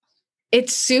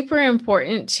It's super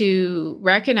important to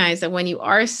recognize that when you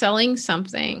are selling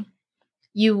something,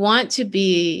 you want to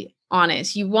be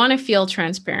honest. You want to feel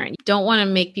transparent. You don't want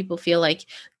to make people feel like,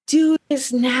 do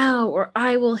this now or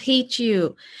I will hate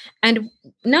you. And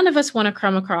none of us want to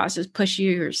come across as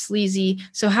pushy or sleazy.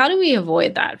 So, how do we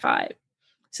avoid that vibe?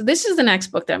 So, this is the next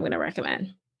book that I'm going to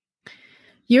recommend.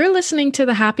 You're listening to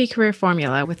the Happy Career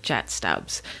Formula with Jet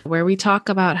Stubbs, where we talk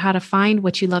about how to find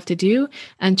what you love to do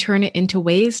and turn it into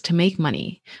ways to make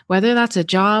money, whether that's a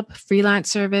job, freelance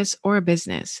service, or a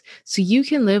business, so you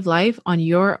can live life on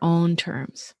your own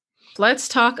terms. Let's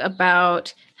talk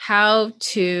about how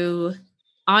to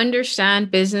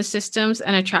understand business systems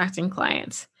and attracting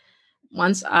clients.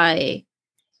 Once I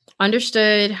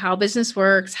understood how business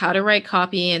works, how to write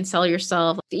copy and sell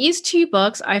yourself, these two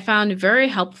books I found very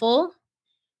helpful,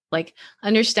 like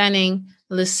understanding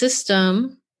the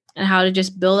system and how to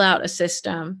just build out a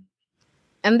system.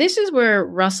 And this is where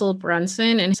Russell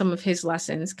Brunson and some of his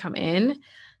lessons come in.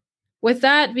 With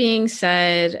that being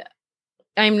said,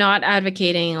 I'm not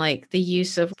advocating like the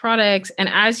use of products. And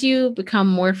as you become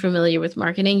more familiar with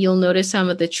marketing, you'll notice some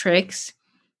of the tricks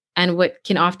and what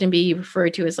can often be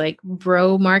referred to as like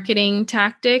bro marketing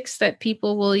tactics that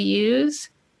people will use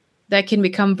that can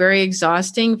become very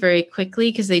exhausting very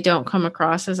quickly because they don't come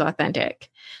across as authentic.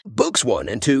 Books 1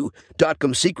 and 2,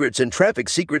 Dotcom Secrets and Traffic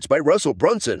Secrets by Russell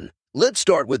Brunson. Let's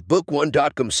start with Book 1,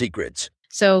 Dotcom Secrets.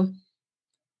 So,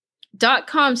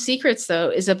 Dotcom Secrets, though,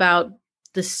 is about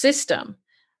the system.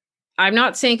 I'm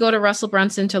not saying go to Russell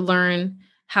Brunson to learn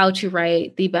how to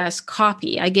write the best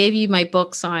copy. I gave you my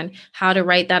books on how to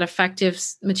write that effective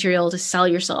material to sell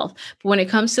yourself. But when it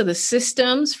comes to the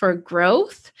systems for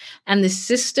growth and the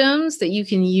systems that you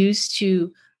can use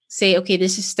to say, okay,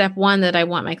 this is step 1 that I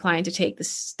want my client to take. This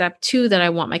is step 2 that I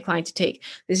want my client to take.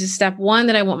 This is step 1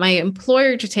 that I want my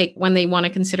employer to take when they want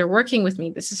to consider working with me.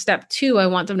 This is step 2. I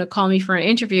want them to call me for an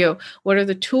interview. What are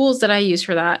the tools that I use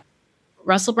for that?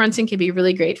 Russell Brunson can be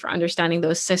really great for understanding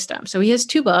those systems. So he has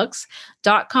 2 books,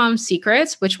 Dotcom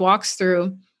Secrets, which walks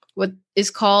through what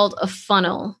is called a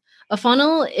funnel. A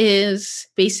funnel is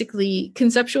basically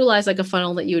conceptualized like a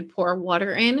funnel that you would pour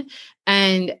water in.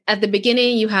 And at the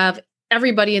beginning, you have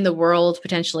everybody in the world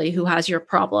potentially who has your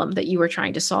problem that you are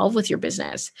trying to solve with your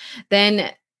business.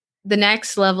 Then the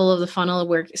next level of the funnel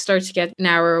where it starts to get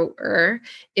narrower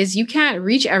is you can't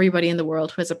reach everybody in the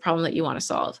world who has a problem that you want to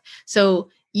solve.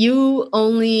 So you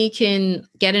only can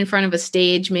get in front of a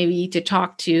stage maybe to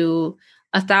talk to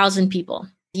 1,000 people.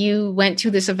 You went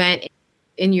to this event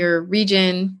in your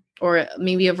region or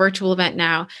maybe a virtual event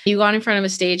now. You got in front of a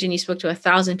stage and you spoke to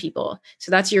 1,000 people. So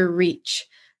that's your reach.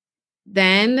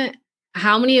 Then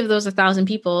how many of those 1,000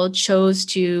 people chose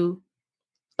to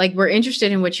were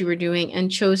interested in what you were doing and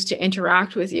chose to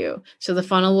interact with you? So the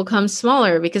funnel will come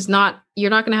smaller because you're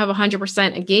not going to have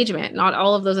 100% engagement. Not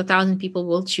all of those 1,000 people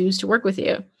will choose to work with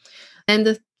you. And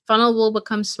the funnel will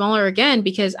become smaller again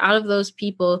because out of those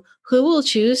people, who will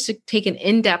choose to take an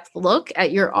in-depth look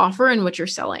at your offer and what you're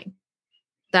selling?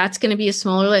 That's going to be a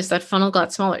smaller list. That funnel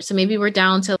got smaller. So maybe we're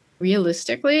down to,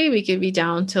 realistically, we could be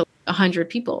down to 100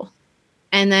 people.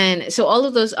 And then, so all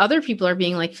of those other people are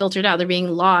being filtered out. They're being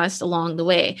lost along the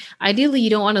way. Ideally, you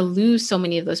don't want to lose so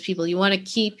many of those people. You want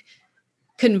to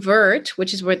convert,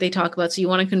 which is what they talk about. So you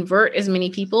want to convert as many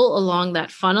people along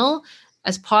that funnel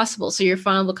as possible. So your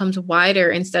funnel becomes wider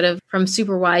instead of from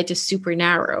super wide to super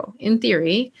narrow. In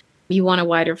theory, you want a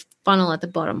wider funnel at the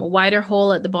bottom, a wider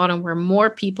hole at the bottom where more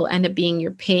people end up being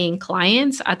your paying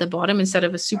clients at the bottom instead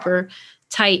of a super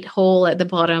tight hole at the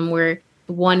bottom where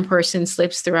one person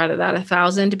slips through out of that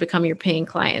 1,000 to become your paying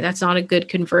client. That's not a good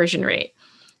conversion rate.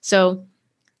 So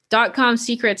Dotcom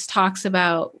Secrets talks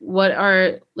about what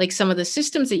are some of the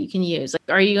systems that you can use.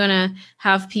 Are you going to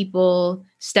have people,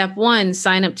 step 1,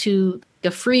 sign up to a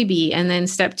freebie, and then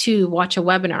step 2, watch a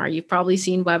webinar? You've probably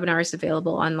seen webinars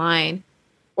available online.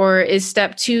 Or is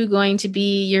step 2 going to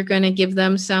be you're going to give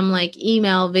them some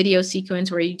email video sequence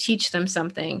where you teach them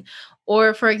something?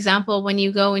 Or for example, when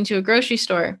you go into a grocery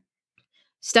store,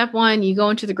 step 1, you go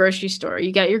into the grocery store,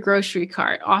 you get your grocery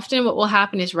cart. Often what will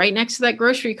happen is right next to that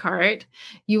grocery cart,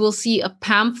 you will see a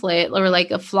pamphlet or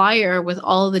a flyer with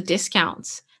all of the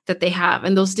discounts that they have.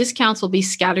 And those discounts will be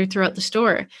scattered throughout the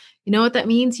store. You know what that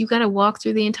means? You got to walk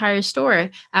through the entire store.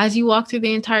 As you walk through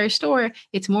the entire store,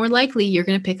 it's more likely you're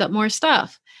going to pick up more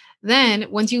stuff. Then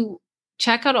once you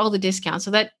check out all the discounts,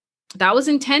 so that was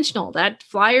intentional, that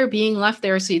flyer being left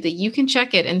there so that you can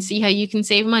check it and see how you can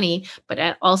save money,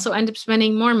 but also end up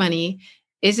spending more money,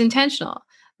 is intentional.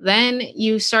 Then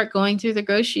you start going through the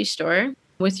grocery store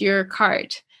with your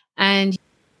cart and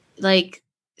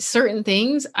certain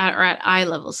things are at eye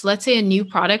level. So let's say a new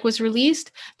product was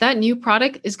released, that new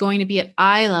product is going to be at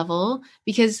eye level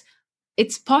because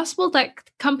it's possible that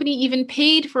company even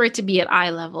paid for it to be at eye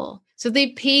level. So they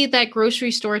paid that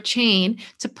grocery store chain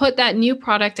to put that new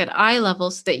product at eye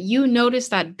level so that you notice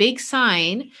that big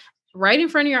sign right in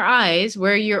front of your eyes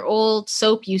where your old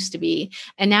soap used to be.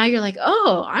 And now you're like,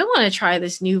 oh, I want to try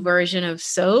this new version of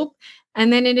soap.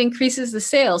 And then it increases the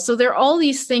sales. So there are all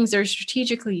these things that are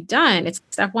strategically done. It's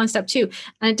step one, step two.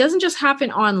 And it doesn't just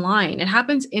happen online. It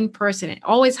happens in person. It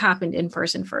always happened in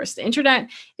person first. The internet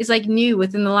is like new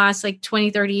within the last like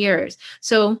 20, 30 years.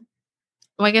 So,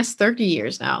 well, I guess 30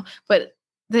 years now, but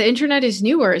the internet is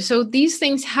newer. So these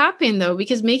things happen though,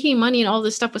 because making money and all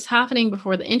this stuff was happening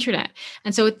before the internet.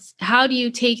 And so it's how do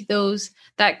you take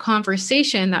that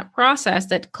conversation, that process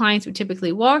that clients would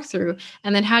typically walk through,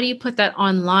 and then how do you put that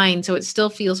online so it still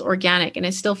feels organic and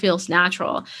it still feels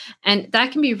natural? And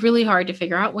that can be really hard to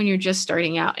figure out when you're just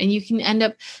starting out, and you can end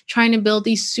up trying to build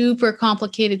these super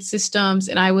complicated systems.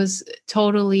 And I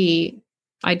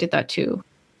did that too.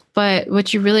 But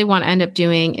what you really want to end up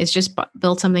doing is just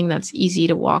build something that's easy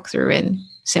to walk through and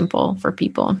simple for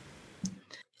people.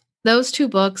 Those two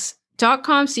books,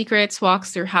 .com Secrets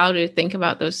walks through how to think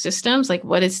about those systems, like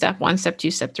what is step one, step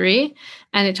two, step three.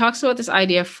 And it talks about this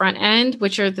idea of front end,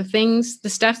 which are the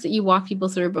steps that you walk people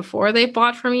through before they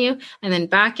bought from you. And then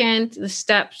back end, the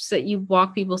steps that you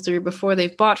walk people through before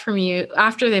they've bought from you,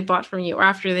 after they bought from you, or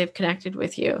after they've connected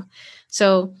with you.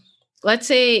 So let's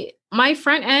say my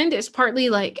front end is partly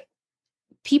like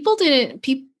people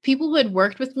who had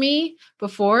worked with me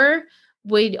before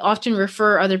would often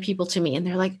refer other people to me. And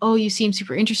they're like, oh, you seem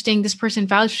super interesting. This person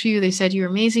vouched for you. They said you're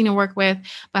amazing to work with.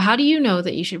 But how do you know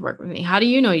that you should work with me? How do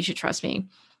you know you should trust me?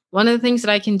 One of the things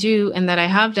that I can do and that I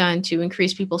have done to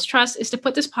increase people's trust is to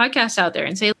put this podcast out there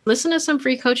and say, listen to some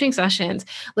free coaching sessions,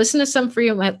 listen to some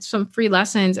free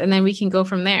lessons, and then we can go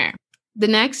from there. The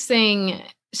next thing,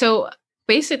 so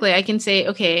basically I can say,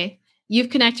 okay, you've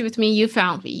connected with me, you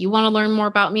found me, you want to learn more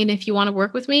about me, and if you want to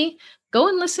work with me, go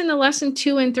and listen to lesson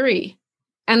 2 and 3.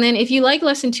 And then if you like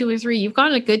lesson 2 or 3, you've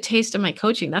gotten a good taste of my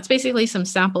coaching. That's basically some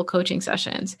sample coaching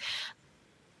sessions.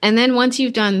 And then once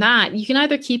you've done that, you can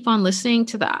either keep on listening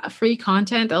to the free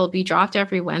content that will be dropped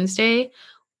every Wednesday,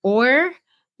 or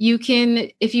you can,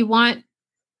 if you want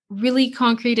really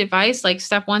concrete advice, like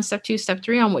step 1, step 2, step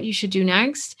 3 on what you should do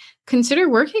next, consider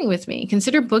working with me.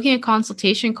 Consider booking a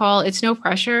consultation call. It's no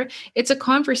pressure. It's a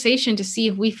conversation to see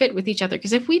if we fit with each other.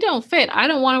 Because if we don't fit, I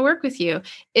don't want to work with you.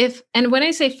 And when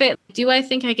I say fit, do I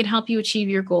think I can help you achieve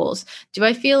your goals? Do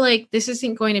I feel like this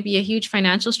isn't going to be a huge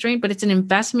financial strain, but it's an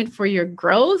investment for your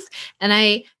growth? And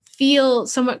I feel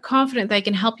somewhat confident that I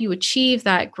can help you achieve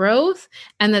that growth,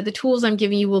 and that the tools I'm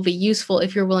giving you will be useful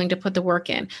if you're willing to put the work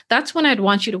in. That's when I'd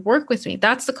want you to work with me.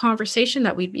 That's the conversation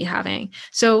that we'd be having.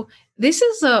 So this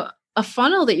is a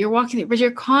funnel that you're walking through, but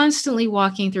you're constantly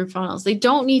walking through funnels. They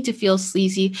don't need to feel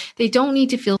sleazy. They don't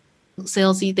need to feel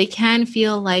salesy. They can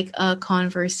feel like a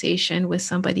conversation with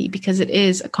somebody, because it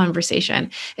is a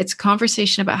conversation. It's a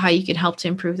conversation about how you can help to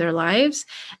improve their lives.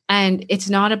 And it's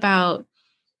not about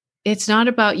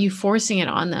you forcing it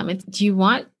on them. Do you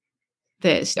want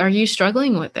this? Are you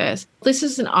struggling with this? This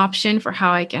is an option for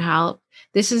how I can help.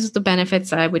 This is the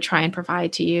benefits that I would try and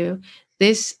provide to you.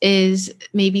 This is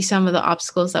maybe some of the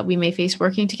obstacles that we may face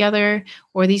working together,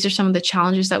 or these are some of the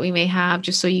challenges that we may have.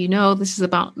 Just so you know, this is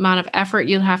about amount of effort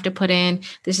you'll have to put in.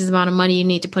 This is the amount of money you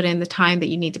need to put in, the time that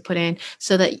you need to put in,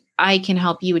 so that I can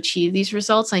help you achieve these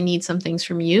results. I need some things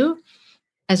from you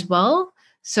as well.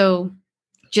 So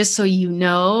just so you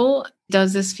know,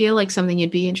 does this feel like something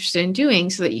you'd be interested in doing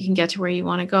so that you can get to where you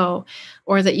want to go,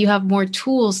 or that you have more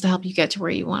tools to help you get to where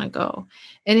you want to go?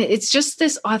 And it's just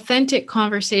this authentic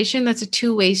conversation that's a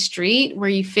two-way street where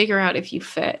you figure out if you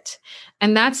fit.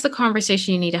 And that's the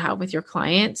conversation you need to have with your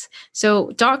clients.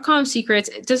 So .com Secrets,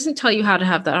 it doesn't tell you how to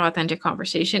have that authentic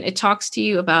conversation. It talks to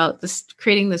you about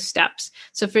creating the steps.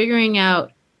 So figuring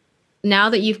out, now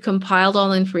that you've compiled all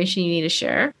the information you need to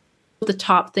share, the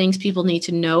top things people need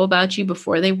to know about you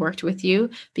before they worked with you,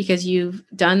 because you've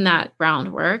done that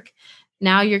groundwork.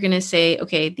 Now you're going to say,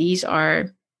 okay,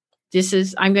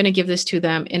 I'm going to give this to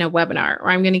them in a webinar, or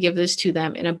I'm going to give this to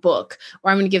them in a book, or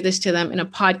I'm going to give this to them in a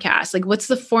podcast. Like, what's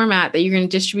the format that you're going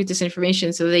to distribute this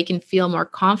information so they can feel more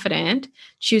confident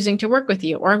choosing to work with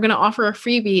you? Or I'm going to offer a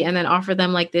freebie and then offer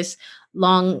them like this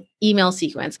long email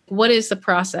sequence. What is the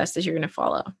process that you're going to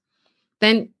follow?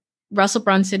 Then Russell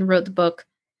Brunson wrote the book,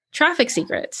 Traffic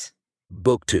Secrets.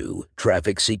 Book 2,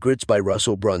 Traffic Secrets by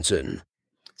Russell Brunson.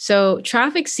 So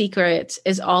Traffic Secrets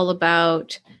is all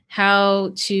about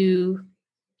how to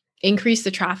increase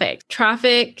the traffic.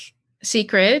 Traffic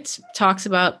Secrets talks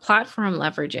about platform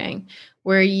leveraging,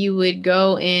 where you would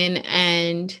go in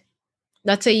and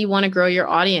let's say you want to grow your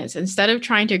audience. Instead of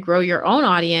trying to grow your own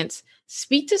audience,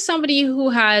 speak to somebody who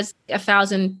has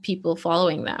 1,000 people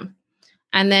following them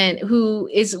and then who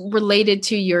is related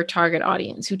to your target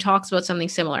audience, who talks about something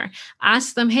similar.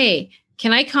 Ask them, hey,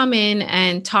 can I come in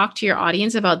and talk to your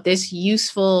audience about this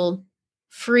useful,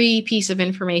 free piece of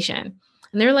information?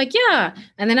 And they're like, yeah.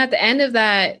 And then at the end of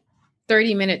that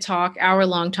 30-minute talk,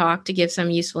 hour-long talk to give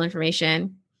some useful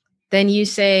information, then you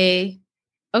say,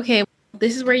 okay,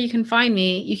 this is where you can find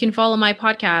me. You can follow my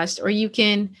podcast, or you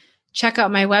can check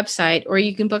out my website, or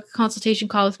you can book a consultation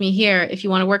call with me here if you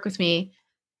want to work with me.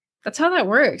 That's how that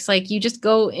works. Like you just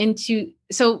go into,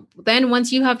 so then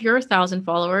once you have your 1,000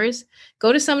 followers,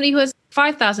 go to somebody who has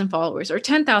 5,000 followers or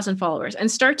 10,000 followers and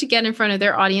start to get in front of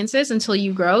their audiences until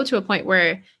you grow to a point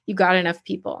where you got enough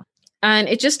people. And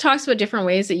it just talks about different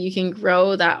ways that you can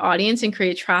grow that audience and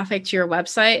create traffic to your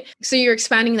website. So you're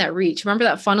expanding that reach. Remember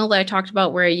that funnel that I talked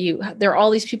about where there are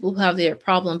all these people who have their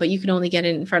problem, but you can only get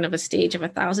in front of a stage of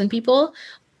 1,000 people.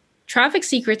 Traffic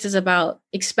Secrets is about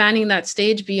expanding that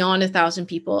stage beyond 1,000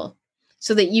 people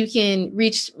so that you can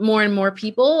reach more and more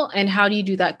people. And how do you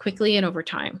do that quickly and over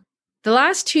time? The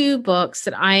last two books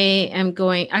that I am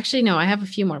going, actually, no, I have a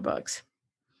few more books.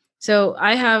 So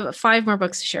I have 5 more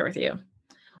books to share with you.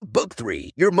 Book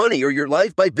 3, Your Money or Your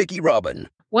Life by Vicki Robin.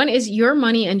 One is Your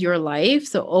Money and Your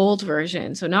Life, the old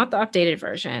version, so not the updated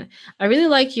version. I really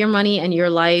like Your Money and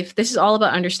Your Life. This is all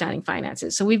about understanding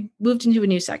finances. So we've moved into a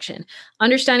new section.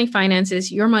 Understanding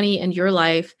finances, Your Money and Your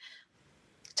Life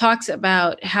talks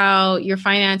about how your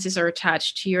finances are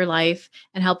attached to your life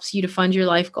and helps you to fund your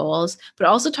life goals, but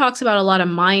also talks about a lot of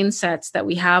mindsets that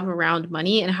we have around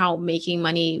money and how making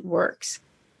money works,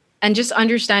 and just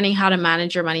understanding how to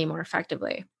manage your money more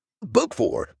effectively. Book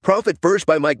 4, Profit First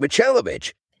by Mike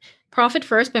Michalowicz. Profit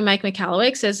First by Mike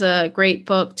Michalowicz is a great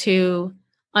book to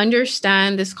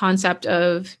understand this concept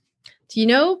of, do you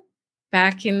know,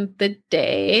 back in the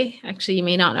day, actually, you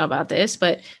may not know about this,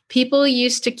 but people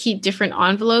used to keep different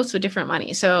envelopes with different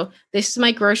money. So this is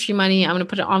my grocery money. I'm going to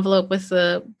put an envelope with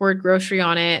the word grocery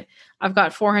on it. I've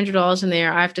got $400 in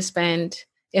there. I have to spend.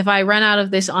 If I run out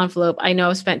of this envelope, I know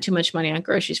I've spent too much money on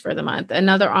groceries for the month.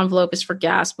 Another envelope is for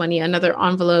gas money. Another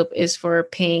envelope is for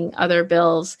paying other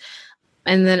bills.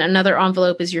 And then another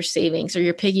envelope is your savings, or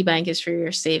your piggy bank is for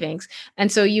your savings.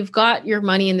 And so you've got your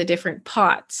money in the different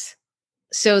pots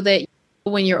so that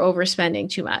when you're overspending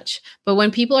too much. But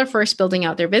when people are first building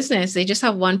out their business, they just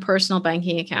have one personal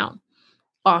banking account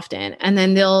often. And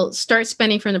then they'll start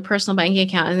spending from the personal banking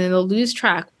account, and then they'll lose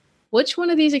track. Which one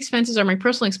of these expenses are my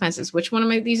personal expenses? Which one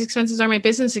of these expenses are my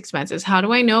business expenses? How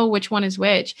do I know which one is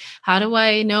which? How do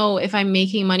I know if I'm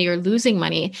making money or losing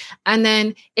money? And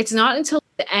then it's not until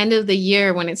the end of the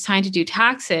year, when it's time to do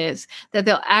taxes, that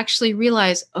they'll actually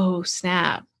realize, oh,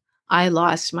 snap, I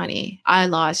lost money. I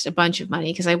lost a bunch of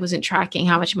money because I wasn't tracking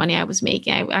how much money I was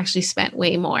making. I actually spent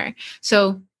way more.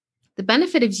 So the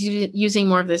benefit of using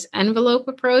more of this envelope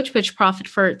approach, which Profit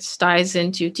First dives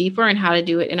into deeper and how to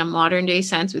do it in a modern day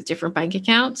sense with different bank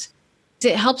accounts,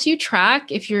 it helps you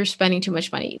track if you're spending too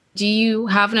much money. Do you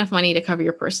have enough money to cover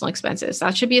your personal expenses?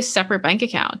 That should be a separate bank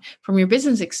account from your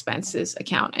business expenses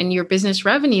account and your business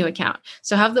revenue account.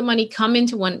 So have the money come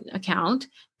into one account,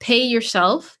 pay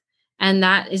yourself, and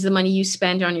that is the money you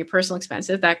spend on your personal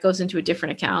expenses. That goes into a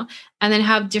different account. And then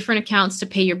have different accounts to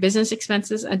pay your business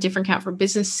expenses, a different account for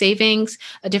business savings,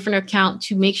 a different account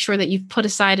to make sure that you've put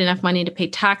aside enough money to pay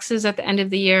taxes at the end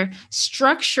of the year.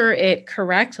 Structure it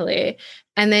correctly.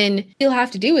 And then you'll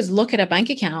have to do is look at a bank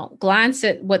account, glance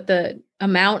at what the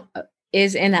amount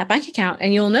is in that bank account,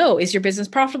 and you'll know, is your business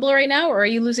profitable right now, or are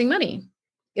you losing money?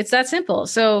 It's that simple.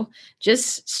 So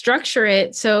just structure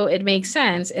it so it makes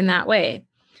sense in that way.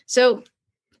 So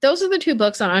those are the 2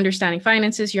 books on understanding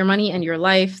finances, Your Money and Your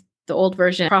Life, the old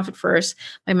version, Profit First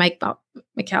by Mike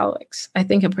Michalowicz. I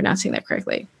think I'm pronouncing that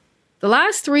correctly. The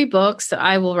last 3 books that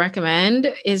I will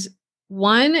recommend is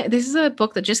this is a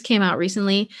book that just came out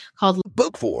recently called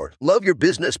Book 4, Love Your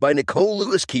Business by Nicole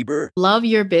Lewis Keeber. Love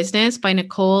Your Business by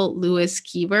Nicole Lewis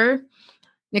Keeber.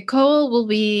 Nicole will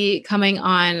be coming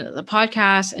on the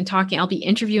podcast and talking. I'll be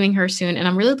interviewing her soon, and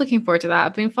I'm really looking forward to that.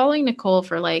 I've been following Nicole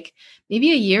for like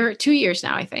maybe a year, 2 years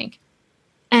now, I think.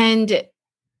 And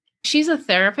she's a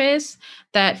therapist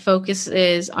that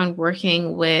focuses on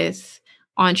working with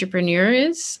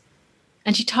entrepreneurs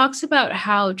And she talks about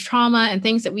how trauma and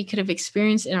things that we could have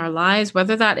experienced in our lives,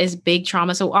 whether that is big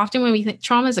trauma. So often when we think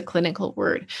trauma is a clinical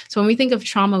word. So when we think of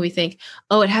trauma, we think,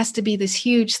 oh, it has to be this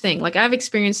huge thing. Like I've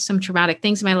experienced some traumatic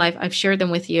things in my life. I've shared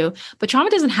them with you, but trauma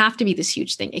doesn't have to be this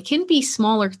huge thing. It can be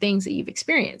smaller things that you've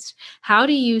experienced. How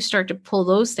do you start to pull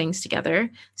those things together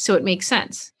so it makes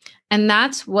sense? And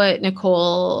that's what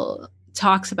Nicole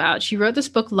talks about. She wrote this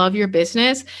book, Love Your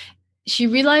Business. She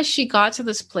realized she got to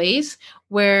this place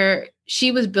where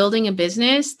she was building a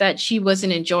business that she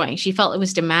wasn't enjoying. She felt it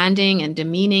was demanding and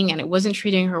demeaning and it wasn't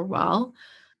treating her well.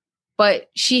 But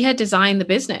she had designed the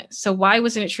business. So why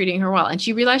wasn't it treating her well? And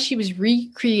she realized she was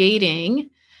recreating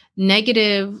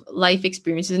negative life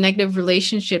experiences, negative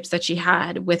relationships that she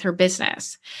had with her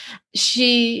business.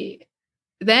 She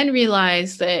then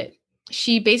realized that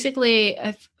she basically,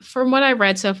 from what I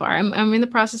read so far, I'm in the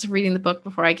process of reading the book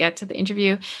before I get to the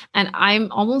interview, and I'm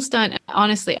almost done.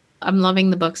 Honestly, I'm loving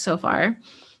the book so far.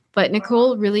 But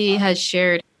Nicole really has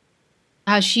shared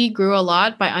how she grew a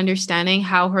lot by understanding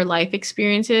how her life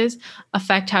experiences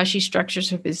affect how she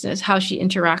structures her business, how she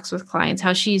interacts with clients,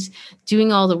 how she's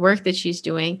doing all the work that she's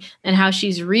doing, and how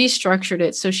she's restructured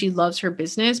it so she loves her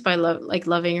business by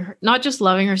loving her, not just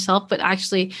loving herself, but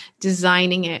actually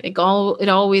designing it. It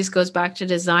always goes back to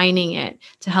designing it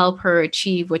to help her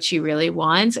achieve what she really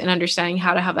wants and understanding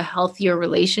how to have a healthier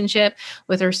relationship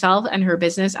with herself and her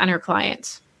business and her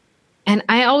clients. And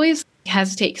I always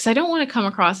hesitate because I don't want to come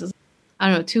across as, I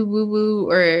don't know, too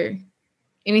woo-woo or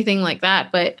anything like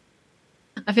that. But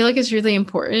I feel like it's really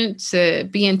important to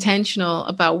be intentional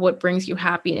about what brings you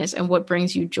happiness and what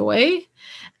brings you joy,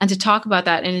 and to talk about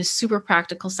that in a super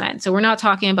practical sense. So we're not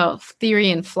talking about theory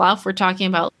and fluff. We're talking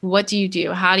about, what do you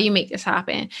do? How do you make this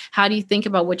happen? How do you think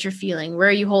about what you're feeling? Where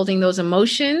are you holding those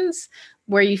emotions?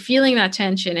 Where are you feeling that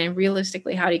tension? And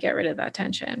realistically, how do you get rid of that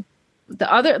tension?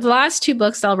 The last two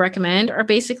books I'll recommend are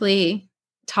basically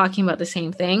talking about the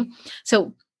same thing.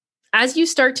 So as you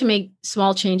start to make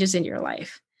small changes in your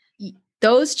life,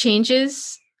 those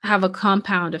changes have a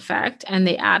compound effect and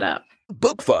they add up.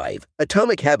 Book 5,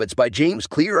 Atomic Habits by James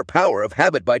Clear, Power of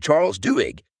Habit by Charles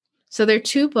Duhigg. So there are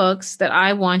two books that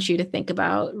I want you to think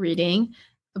about reading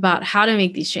about how to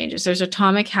make these changes. There's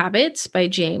Atomic Habits by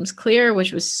James Clear,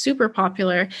 which was super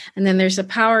popular. And then there's The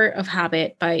Power of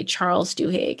Habit by Charles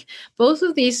Duhigg. Both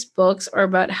of these books are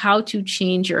about how to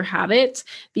change your habits,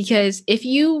 because if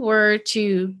you were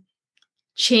to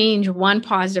change one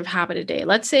positive habit a day,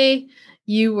 let's say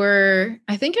you were,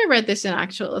 I think I read this in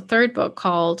a third book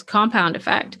called Compound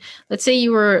Effect. Let's say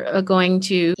you were going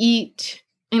to eat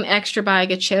an extra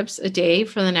bag of chips a day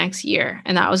for the next year,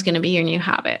 and that was going to be your new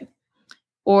habit.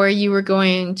 Or you were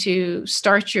going to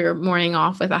start your morning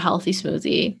off with a healthy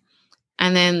smoothie.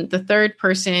 And then the third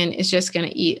person is just going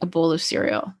to eat a bowl of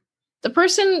cereal. The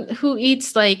person who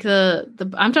eats like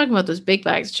I'm talking about those big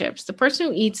bags of chips. The person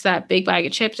who eats that big bag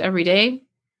of chips every day,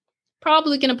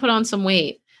 probably going to put on some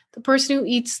weight. The person who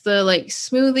eats the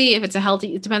smoothie, if it's a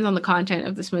healthy, it depends on the content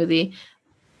of the smoothie.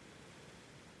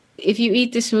 If you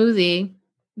eat the smoothie,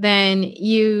 and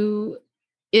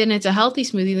it's a healthy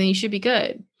smoothie, then you should be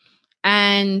good.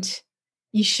 And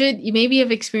you maybe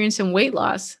have experienced some weight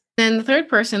loss. Then the third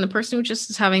person, the person who just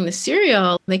is having the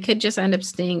cereal, they could just end up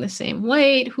staying the same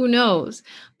weight. Who knows?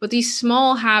 But these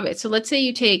small habits. So let's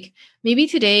say maybe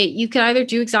today you could either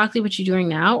do exactly what you're doing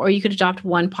now, or you could adopt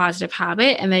one positive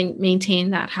habit and then maintain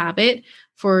that habit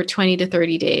for 20 to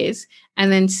 30 days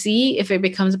and then see if it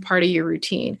becomes a part of your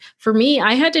routine. For me,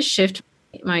 I had to shift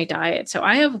my diet. So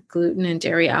I have gluten and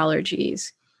dairy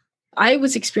allergies. I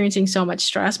was experiencing so much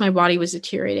stress. My body was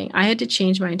deteriorating. I had to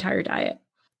change my entire diet.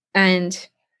 And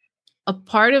a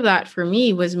part of that for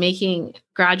me was making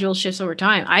gradual shifts over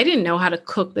time. I didn't know how to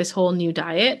cook this whole new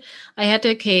diet. I had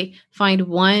to, find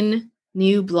one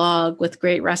new blog with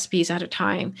great recipes at a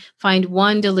time, find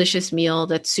one delicious meal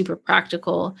that's super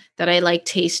practical, that I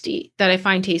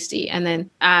find tasty, and then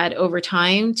add over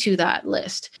time to that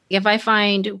list. If I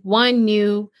find one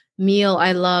new meal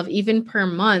I love, even per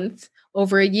month,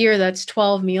 over a year, that's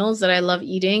 12 meals that I love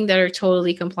eating that are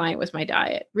totally compliant with my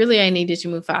diet. Really, I needed to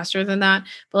move faster than that.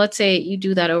 But let's say you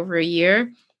do that over a year.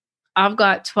 I've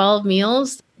got 12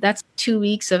 meals. That's 2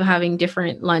 weeks of having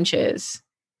different lunches,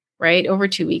 right? Over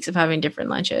 2 weeks of having different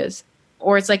lunches.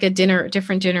 Or it's like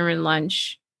different dinner and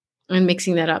lunch, and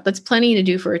mixing that up. That's plenty to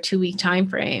do for a 2-week time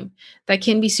frame. That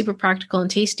can be super practical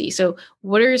and tasty. So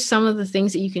what are some of the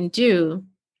things that you can do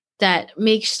that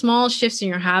make small shifts in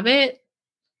your habit?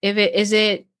 Is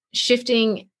it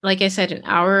shifting, like I said, an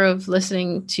hour of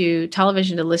listening to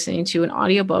television to listening to an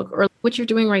audiobook, or what you're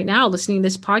doing right now, listening to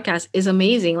this podcast is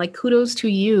amazing. Kudos to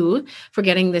you for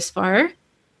getting this far.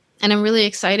 And I'm really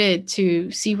excited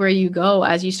to see where you go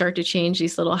as you start to change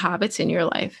these little habits in your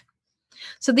life.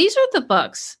 So these are the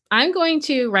books. I'm going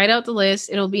to write out the list.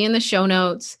 It'll be in the show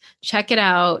notes. Check it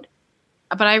out.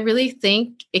 But I really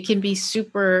think it can be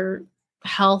super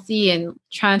healthy and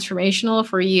transformational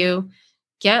for you.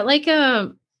 Get like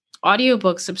a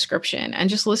audiobook subscription and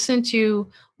just listen to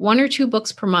 1 or 2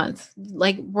 books per month.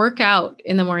 Like work out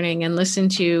in the morning and listen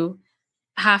to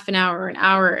half an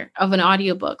hour of an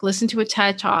audiobook, listen to a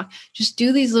TED talk, just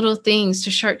do these little things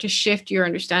to start to shift your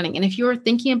understanding. And if you're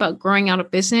thinking about growing out a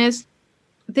business,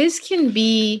 this can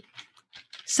be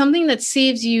something that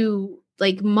saves you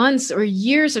like months or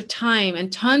years of time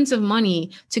and tons of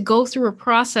money to go through a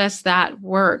process that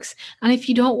works. And if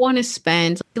you don't want to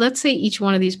spend, let's say each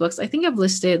one of these books, I think I've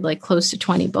listed like close to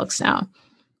 20 books now.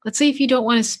 Let's say if you don't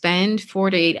want to spend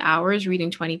 4 to 8 hours reading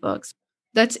 20 books,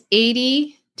 that's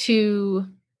 80 to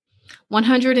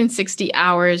 160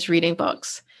 hours reading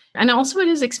books. And also it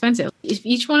is expensive. If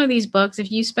each one of these books,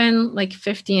 if you spend like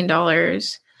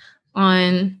 $15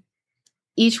 on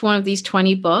each one of these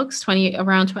 20 books,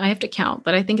 I have to count,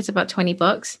 but I think it's about 20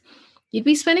 books, you'd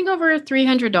be spending over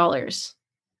 $300.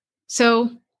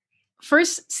 So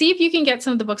first, see if you can get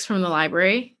some of the books from the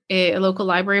library, a local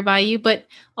library by you, but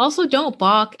also don't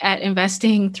balk at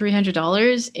investing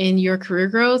 $300 in your career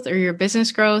growth or your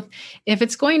business growth. If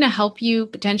it's going to help you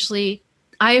potentially,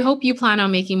 I hope you plan on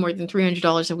making more than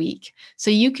 $300 a week. So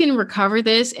you can recover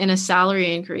this in a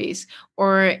salary increase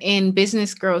or in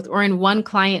business growth or in one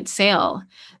client sale.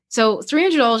 So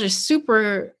 $300 is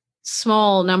super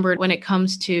small number when it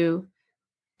comes to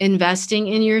investing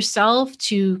in yourself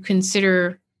to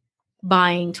consider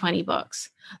buying 20 books.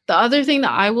 The other thing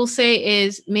that I will say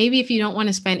is maybe if you don't want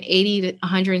to spend 80 to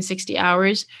 160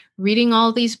 hours reading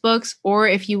all these books, or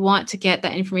if you want to get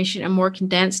that information in a more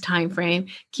condensed time frame,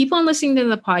 keep on listening to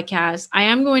the podcast. I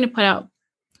am going to put out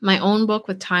my own book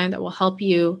with time that will help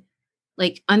you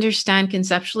like understand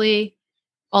conceptually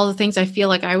all the things I feel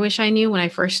like I wish I knew when I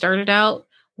first started out,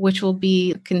 which will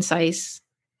be a concise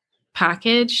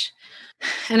package.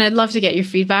 And I'd love to get your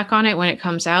feedback on it when it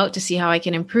comes out to see how I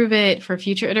can improve it for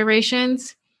future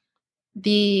iterations.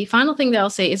 The final thing that I'll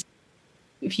say is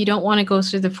if you don't want to go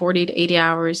through the 40 to 80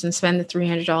 hours and spend the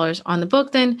 $300 on the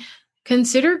book, then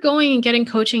consider going and getting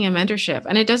coaching and mentorship.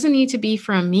 And it doesn't need to be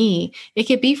from me. It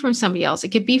could be from somebody else. It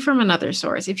could be from another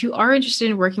source. If you are interested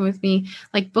in working with me,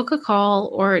 like book a call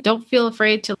or don't feel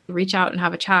afraid to reach out and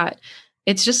have a chat.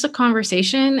 It's just a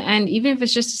conversation. And even if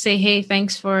it's just to say, hey,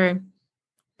 thanks for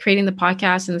creating the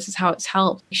podcast and this is how it's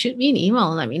helped, shoot me an email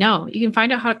and let me know. You can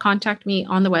find out how to contact me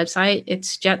on the website.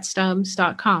 It's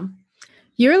jetstubbs.com.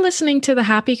 You're listening to the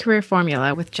Happy Career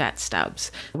Formula with Jet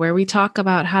Stubbs, where we talk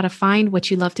about how to find what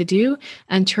you love to do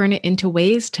and turn it into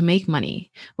ways to make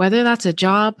money, whether that's a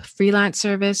job, freelance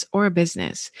service, or a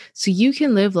business, so you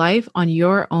can live life on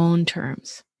your own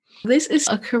terms. This is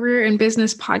a career and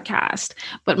business podcast,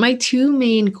 but my 2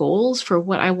 main goals for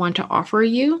what I want to offer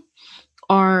you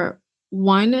are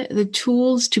 1, the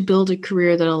tools to build a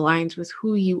career that aligns with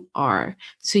who you are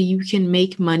so you can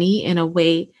make money in a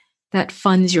way that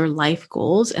funds your life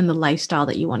goals and the lifestyle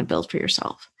that you want to build for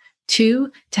yourself.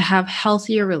 2, to have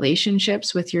healthier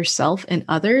relationships with yourself and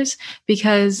others,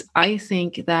 because I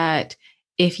think that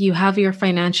if you have your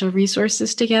financial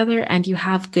resources together and you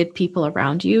have good people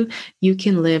around you, you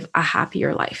can live a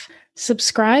happier life.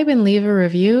 Subscribe and leave a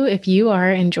review if you are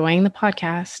enjoying the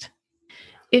podcast.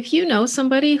 If you know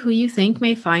somebody who you think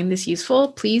may find this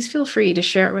useful, please feel free to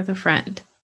share it with a friend.